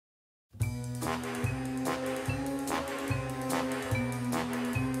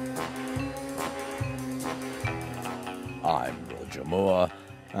I'm Roger Moore,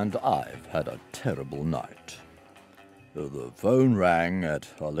 and I've had a terrible night. The phone rang at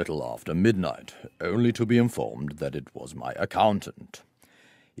a little after midnight, only to be informed that it was my accountant.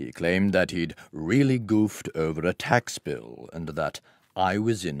 He claimed that he'd really goofed over a tax bill and that I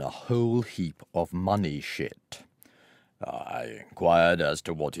was in a whole heap of money shit. I inquired as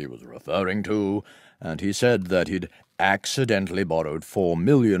to what he was referring to, and he said that he'd accidentally borrowed $4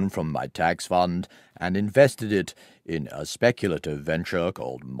 million from my tax fund and invested it in a speculative venture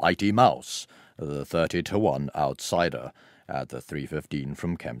called Mighty Mouse, the 30-to-1 outsider, at the 3:15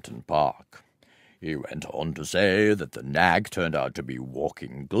 from Kempton Park. He went on to say that the nag turned out to be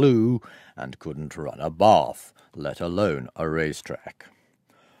walking glue and couldn't run a bath, let alone a racetrack.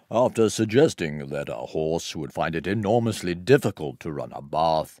 After suggesting that a horse would find it enormously difficult to run a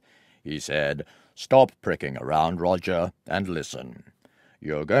bath, he said, "Stop pricking around, Roger, and listen.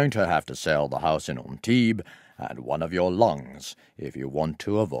 You're going to have to sell the house in Antibes and one of your lungs if you want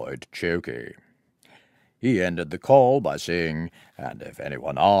to avoid choky." He ended the call by saying, "And if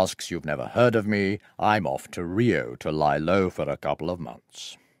anyone asks you've never heard of me, I'm off to Rio to lie low for a couple of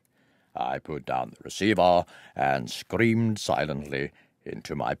months." I put down the receiver and screamed silently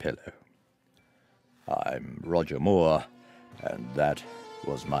into my pillow. I'm Roger Moore, and that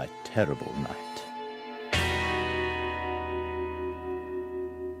was my terrible night.